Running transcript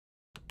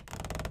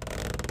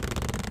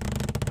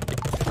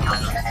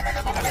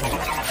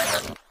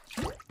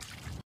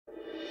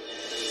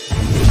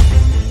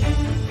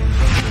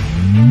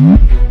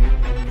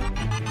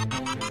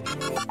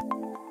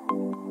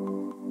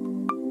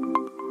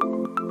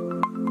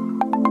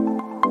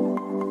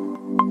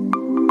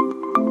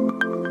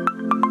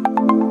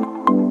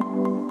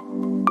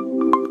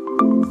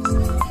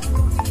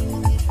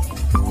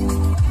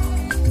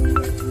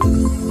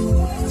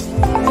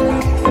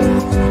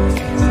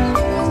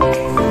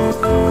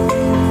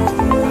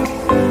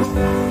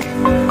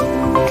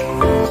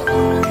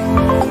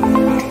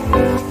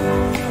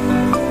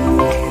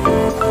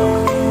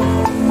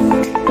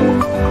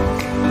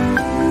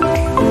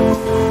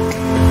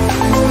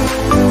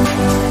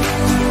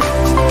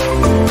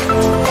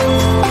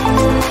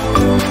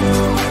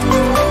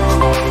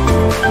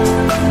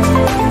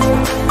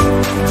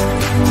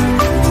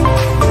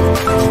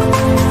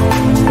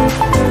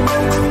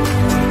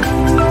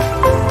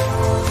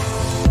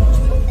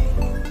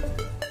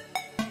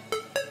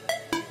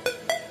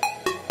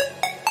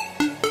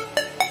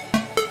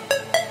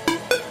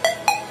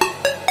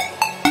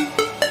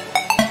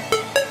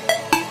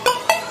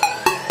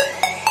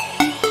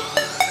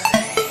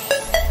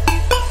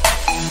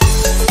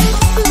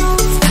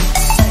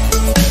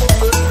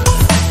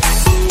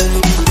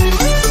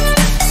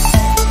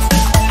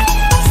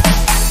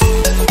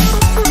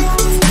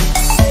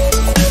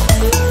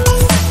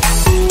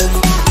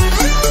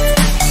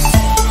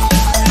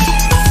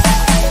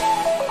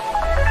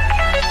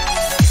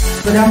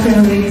Good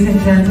afternoon, ladies and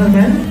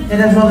gentlemen.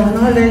 Let us all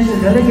acknowledge the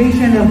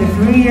delegation of the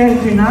Korea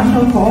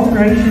International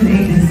Cooperation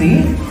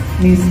Agency,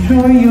 Ms.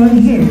 Choi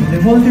Yoonhee, the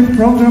Volunteer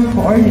Program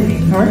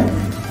Coordinator,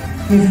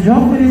 Ms.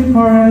 Jacqueline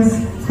Coras,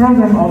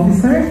 Program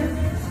Officer,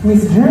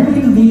 Ms.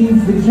 Geraldine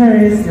Deans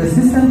Gutierrez, the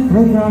Assistant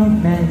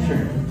Program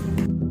Manager.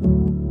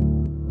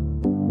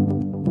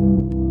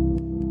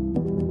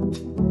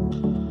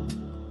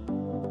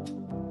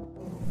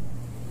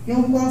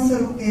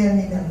 영광스럽게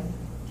합니다.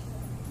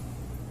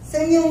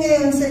 생명의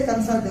은혜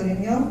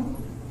감사드리며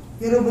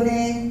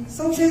여러분의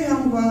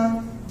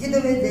성실함과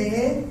기도에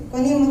대해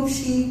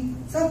끊임없이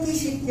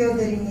상기시켜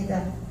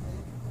드립니다.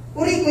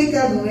 우리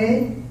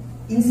고이카도의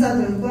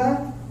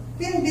인사들과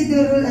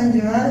팬비들을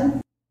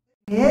안주한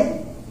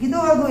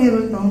기도하고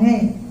이를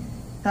통해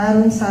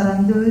다른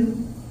사람들,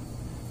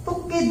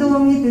 특히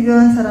도움이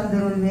필요한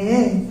사람들을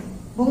위해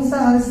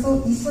봉사할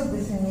수 있을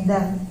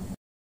것입니다.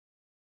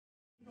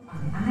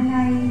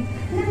 Alay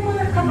ng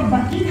mga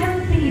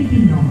kababaihang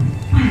Pilipino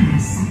para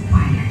sa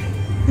bayan.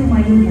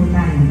 Tumayo po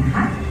tayo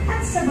lahat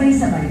at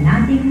sabay-sabay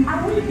nating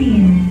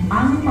awitin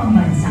ang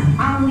pambansang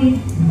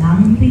awit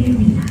ng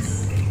Pilipinas.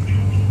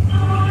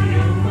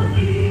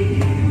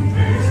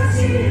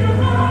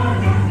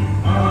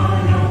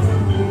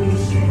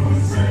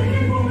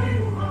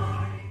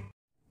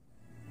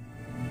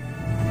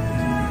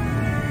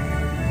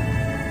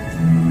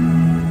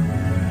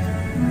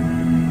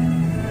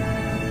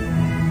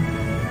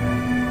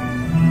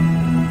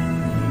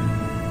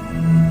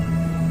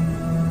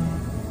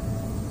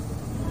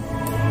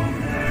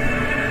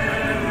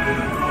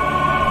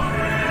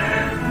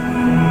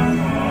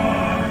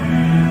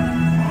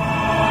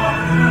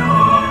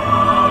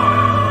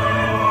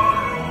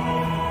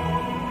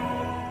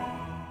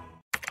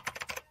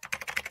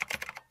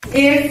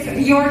 If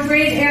your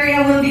trade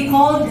area will be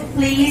called,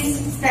 please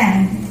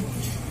stand.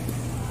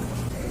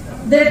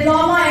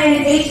 Diploma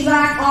in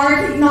HVAC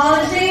R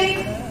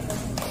Technology.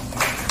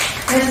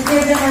 Let's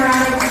give them a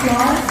round of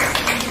applause.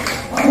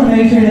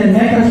 Automation and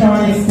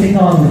Mechatronics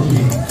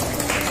Technology.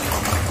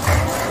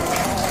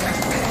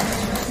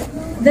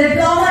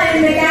 Diploma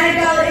in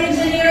Mechanical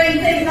Engineering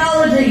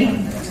Technology.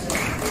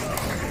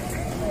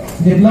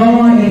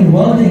 Diploma in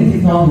Welding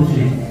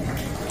Technology.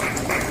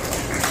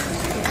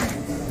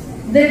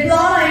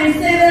 Diploma in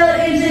Civil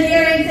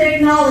Engineering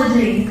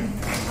Technology.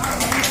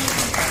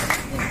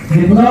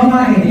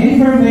 Diploma in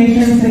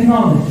Information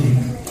Technology.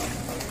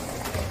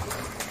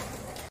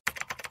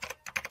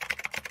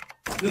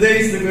 Today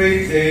is a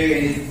great day,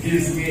 and it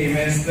gives me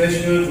immense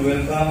pleasure to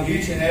welcome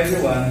each and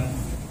everyone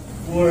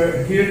who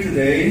are here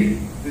today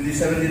to the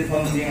 70th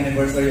founding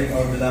anniversary of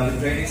our beloved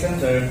training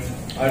center,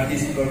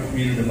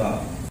 RTC-KorPhil,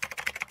 Davao.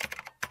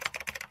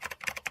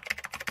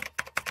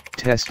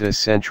 TESDA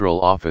Central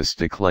Office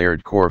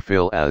declared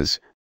KorPhil as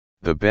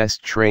the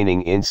best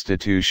training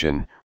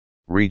institution,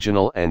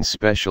 regional and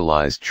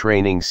specialized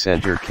training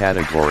center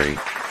category,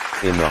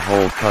 in the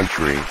whole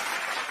country,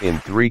 in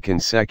 3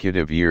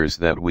 consecutive years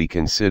that we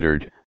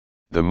considered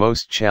the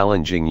most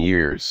challenging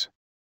years.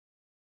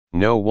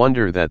 No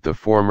wonder that the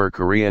former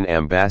Korean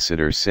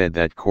ambassador said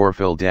that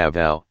KorPhil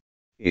Davao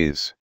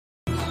is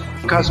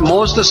as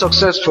most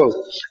successful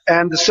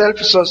and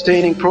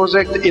self-sustaining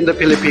project in the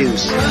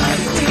Philippines.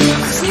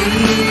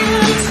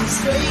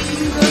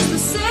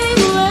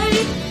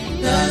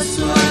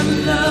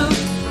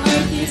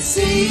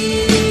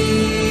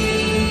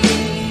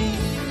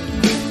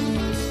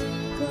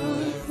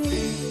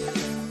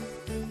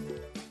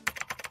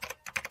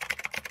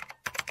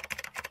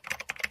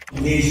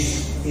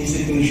 This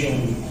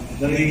institution,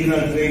 the Regional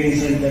Training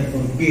Center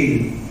for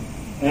KorPhil,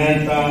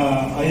 And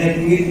I have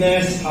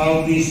witnessed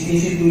how this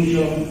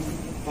institution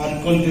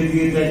had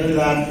contributed a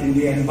lot in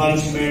the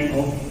advancement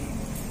of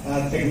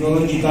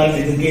technological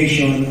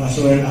education as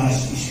well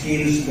as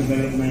skills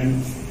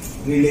development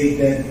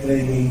related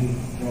training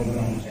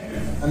programs.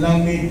 Allow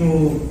me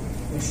to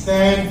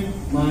extend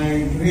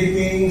my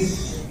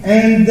greetings.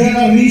 And there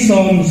are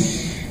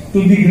reasons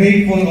to be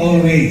grateful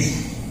always.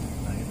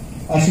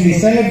 As we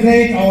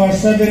celebrate our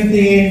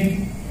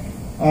 17th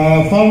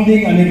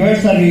founding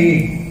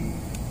anniversary,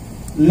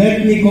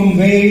 let me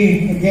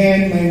convey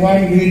again my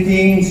warm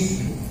greetings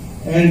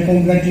and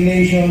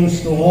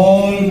congratulations to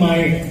all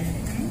my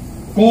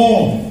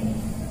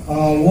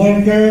co-workers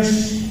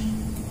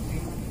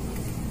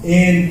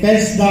in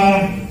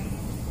TESDA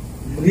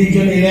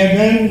Region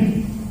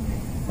 11,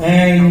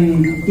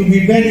 and to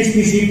be very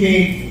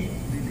specific,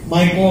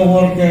 my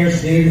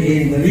co-workers here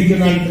in the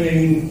Regional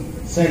Training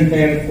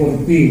Center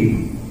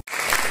KorPhil.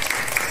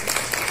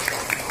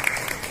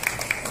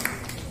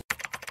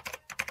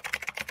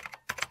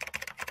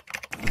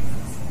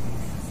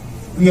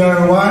 We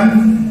are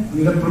one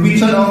with the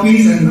provincial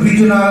office and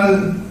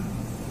regional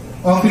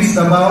office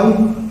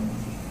Davao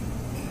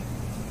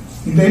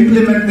in the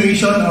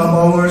implementation of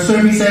our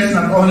services,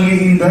 not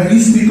only in the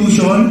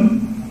institution,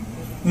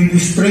 in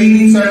this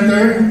training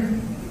center,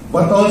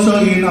 but also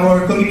in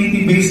our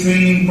community-based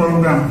training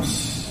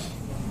programs.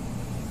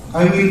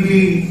 I will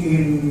be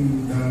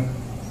in the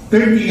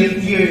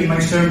 30th year in my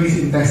service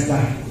in TESDA.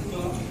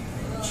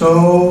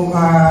 So,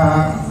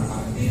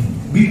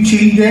 big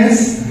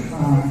changes.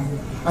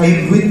 I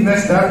have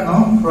witnessed that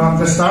from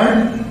the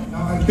start.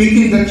 I'm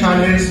taking the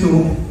challenge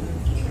to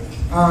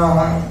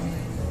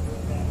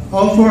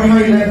offer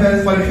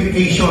high-level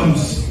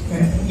qualifications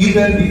and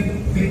even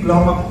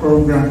diploma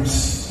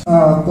programs.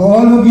 To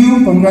all of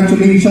you,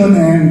 congratulations,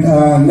 and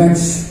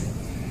let's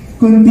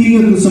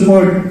continue to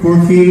support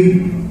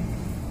KorPhil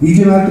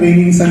Regional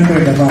Training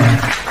Center Davao.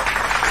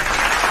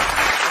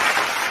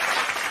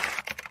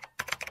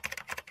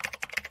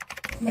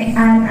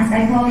 As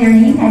I call your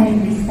name, I will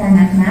please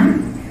stand up,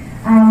 ma'am.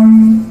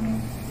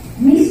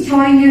 Miss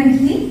Choi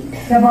Yoonhee,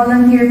 the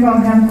Volunteer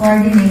Program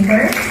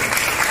Coordinator.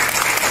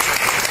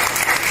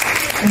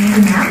 Thank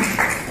you, ma'am.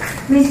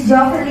 Miss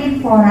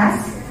Jocelyn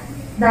Porras,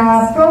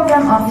 the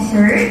Program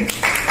Officer.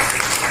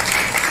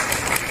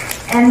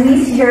 And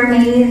Miss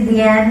Jermaine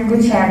Diane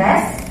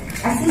Gutierrez,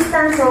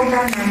 Assistant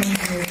Program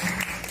Manager.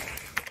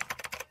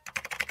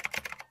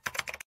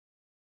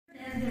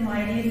 I'm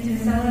delighted to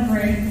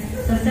celebrate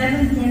the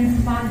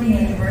 17th founding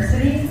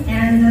anniversary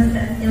and the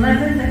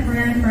 11th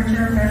Korean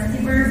Cultural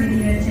Festival with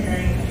you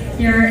today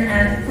here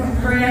at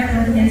KOICA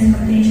Philippines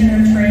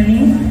Vocational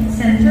Training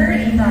Center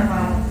in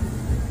Davao.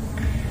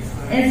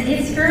 As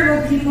each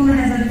group of people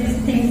has a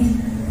distinct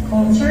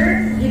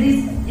culture, it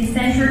is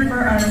essential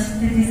for us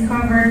to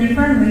discover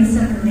different ways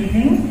of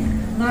living,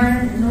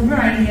 learn novel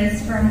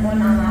ideas from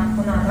one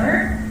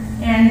another,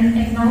 and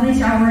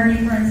acknowledge our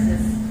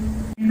differences.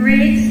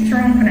 Create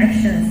strong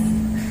connections.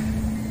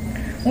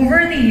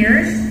 Over the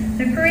years,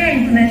 the Korea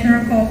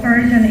International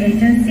Cooperation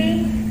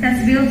Agency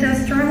has built a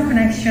strong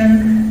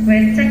connection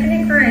with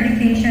Technical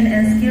Education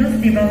and Skills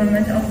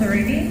Development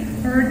Authority,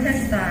 or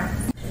TESDA.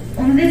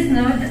 On this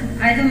note,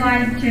 I'd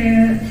like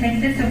to take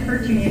this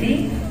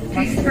opportunity to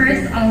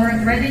express our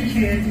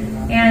gratitude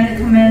and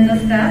commend the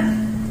staff,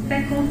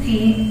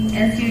 faculty,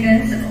 and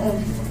students of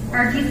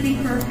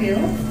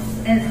RTC-KorPhil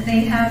as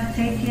they have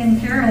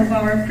taken care of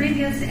our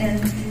previous and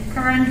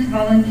current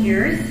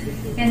volunteers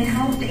and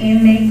helped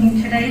in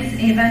making today's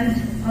event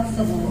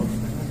possible.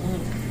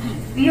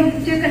 We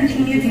hope to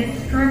continue this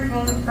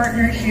fruitful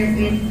partnership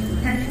with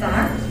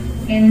TESDA,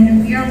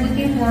 and we are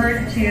looking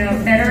forward to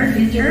a better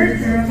future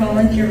through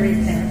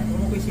volunteerism.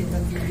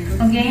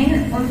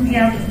 Again, on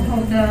behalf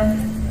of the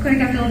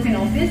KOICA Philippines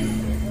office,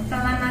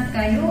 salamat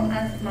kayo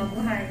at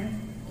mabuhay.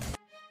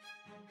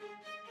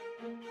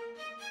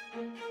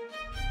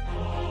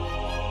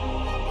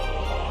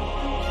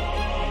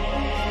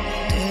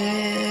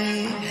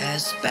 Day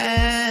has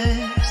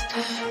passed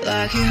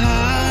like a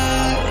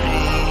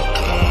hurricane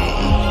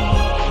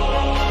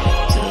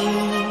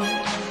through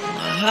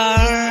my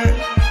heart,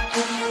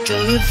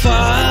 drove it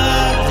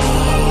far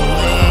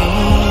away.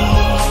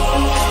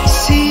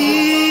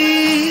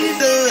 See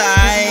the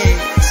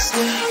lights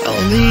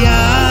on the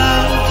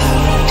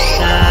other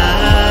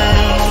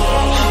side.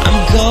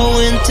 I'm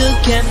going to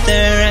get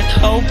there and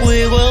hope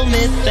we will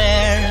meet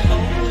there.